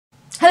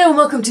and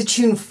welcome to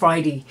Tune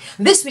Friday.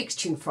 This week's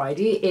Tune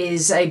Friday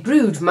is a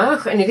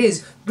Brudmarsch, and it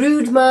is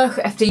Brudmarsch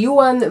after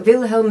Johan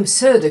Wilhelm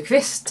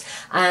Soderkvist,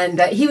 and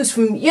he was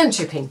from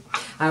Jönköping,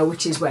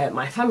 which is where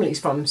my family's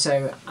from,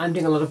 so I'm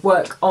doing a lot of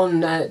work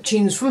on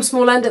tunes from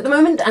Småland at the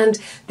moment, and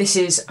this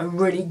is a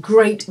really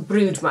great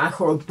Brudmarsch,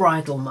 or a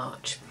bridal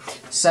march.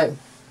 So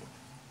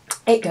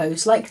it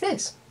goes like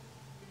this.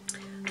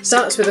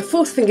 Starts with a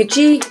fourth finger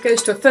G,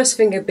 goes to a first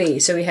finger B,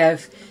 so we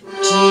have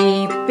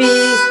G,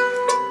 B,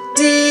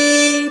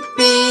 D,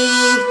 B,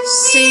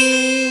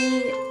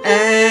 C,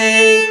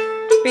 A,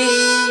 B,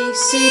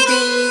 C, B,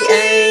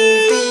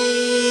 A, B.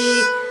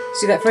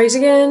 See that phrase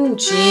again?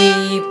 G,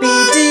 B,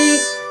 D,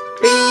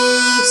 B,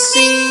 C,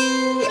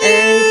 A,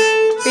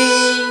 B,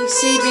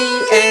 C, B,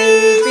 A,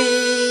 B.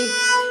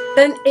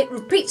 Then it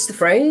repeats the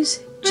phrase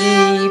G,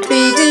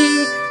 B,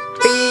 D,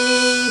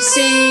 B,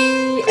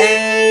 C,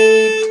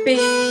 A, B,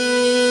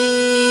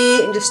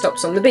 and just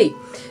stops on the B.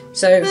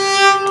 So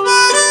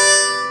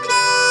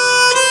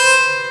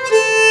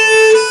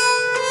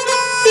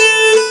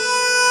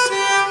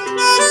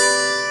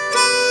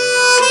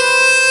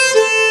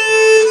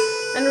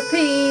and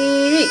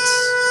repeat.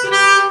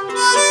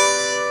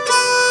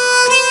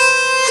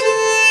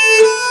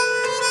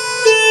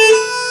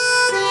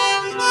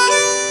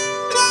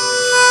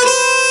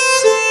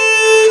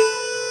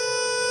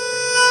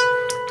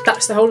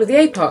 That's the whole of the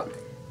A part.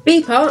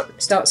 B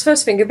part starts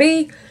first finger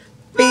B,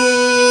 B,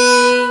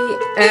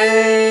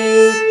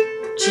 A,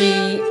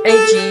 G,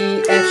 A,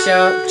 G, F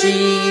sharp,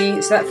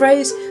 G. So that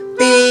phrase,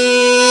 B,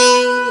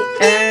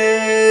 A,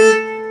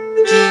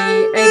 G,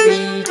 A, B,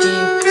 G.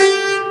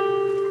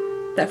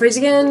 That phrase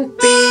again,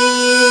 B,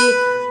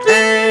 A,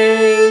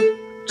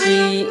 G,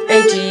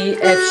 A, G,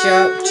 F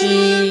sharp,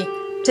 G.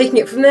 Taking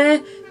it from there,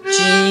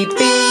 G, B,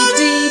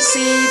 D, C,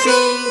 B,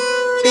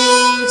 B,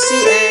 C,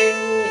 A,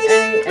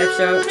 F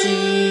sharp, G.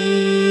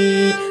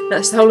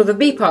 That's the whole of the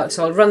B part,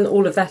 so I'll run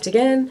all of that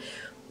again.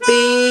 B,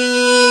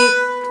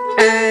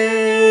 A,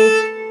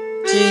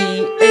 G,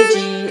 A, G,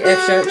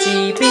 F sharp,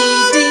 G, B,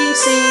 D,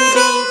 C, B,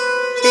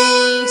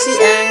 B, C,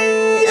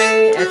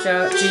 A, F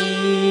sharp,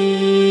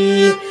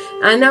 G.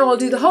 And now I'll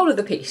do the whole of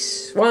the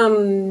piece.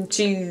 1,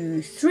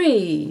 2,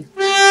 3.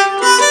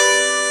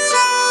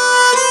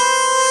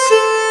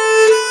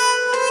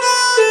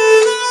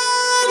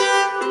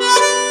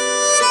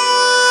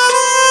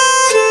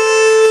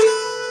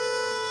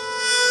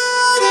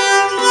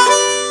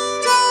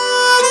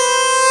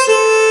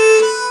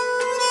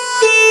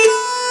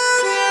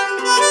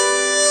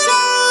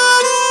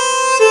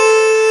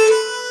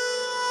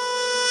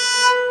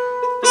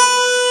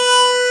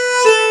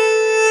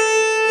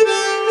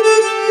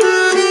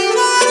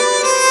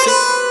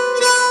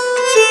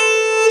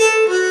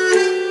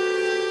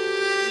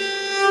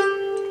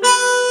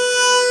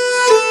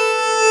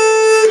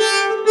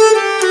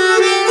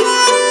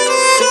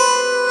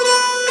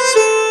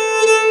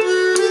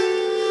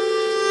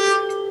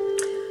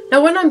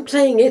 Now when I'm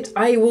playing it,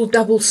 I will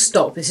double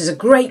stop. This is a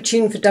great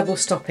tune for double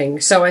stopping.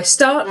 So I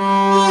start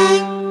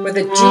with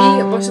a G,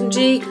 a bottom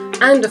G,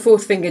 and a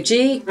fourth finger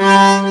G.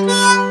 I'm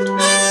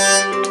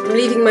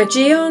leaving my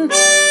G on.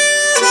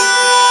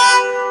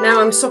 Now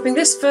I'm stopping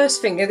this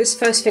first finger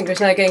is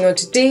now going on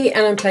to D,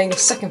 and I'm playing a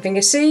second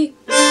finger C.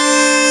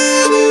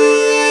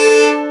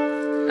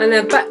 And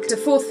then back to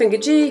fourth finger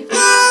G.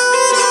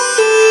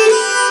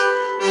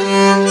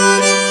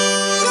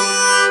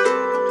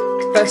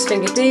 First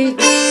finger D.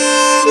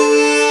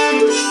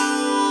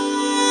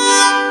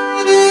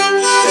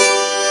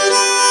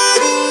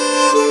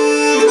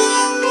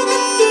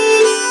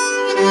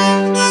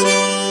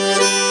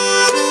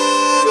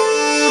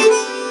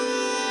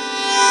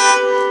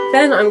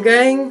 Then I'm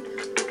going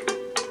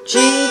G,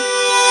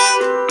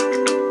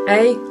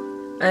 A,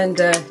 and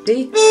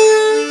D,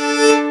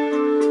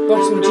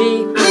 bottom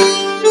G.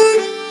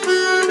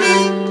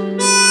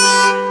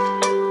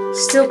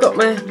 Still got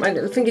my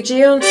little finger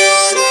G on.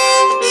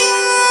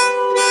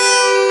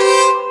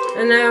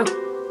 And now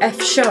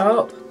F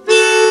sharp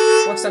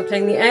whilst I'm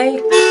playing the A.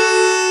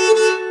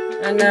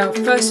 And now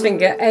first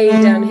finger A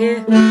down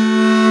here,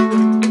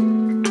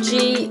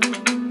 G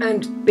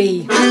and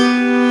B.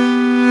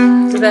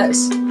 So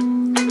that's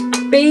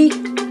B,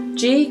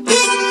 G,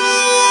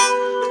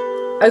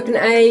 open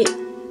A,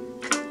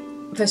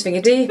 first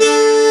finger D,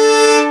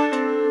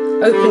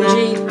 open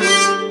G,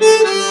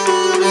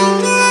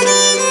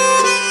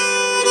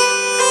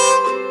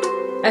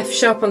 F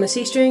sharp on the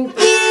C string,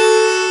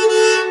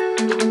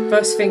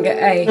 first finger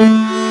A,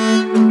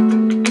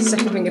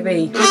 second finger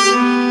B.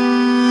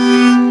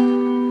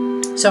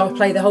 So I'll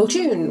play the whole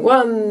tune.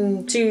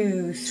 1,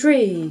 2,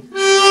 3.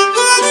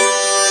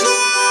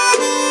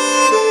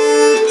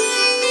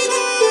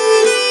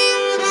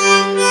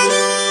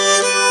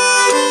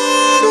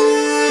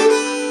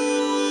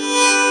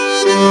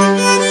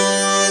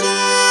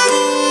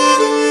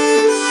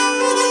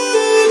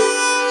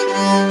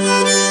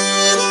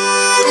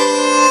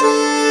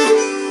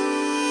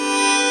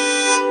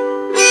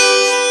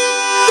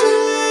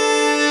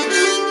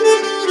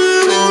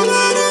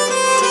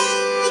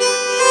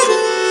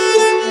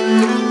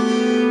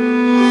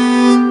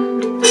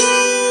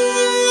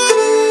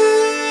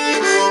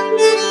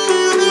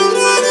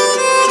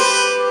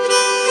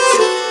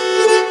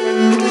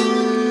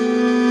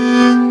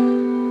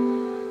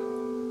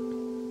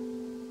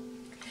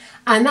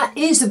 And that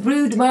is the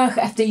Brudmarsch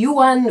after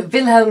Johan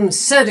Wilhelm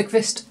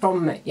Soderkvist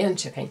from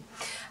Jönköping.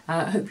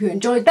 I hope you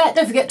enjoyed that.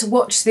 Don't forget to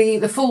watch the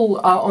full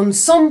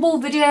ensemble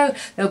video.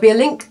 There'll be a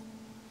link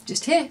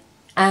just here.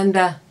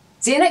 And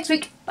see you next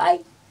week.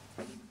 Bye.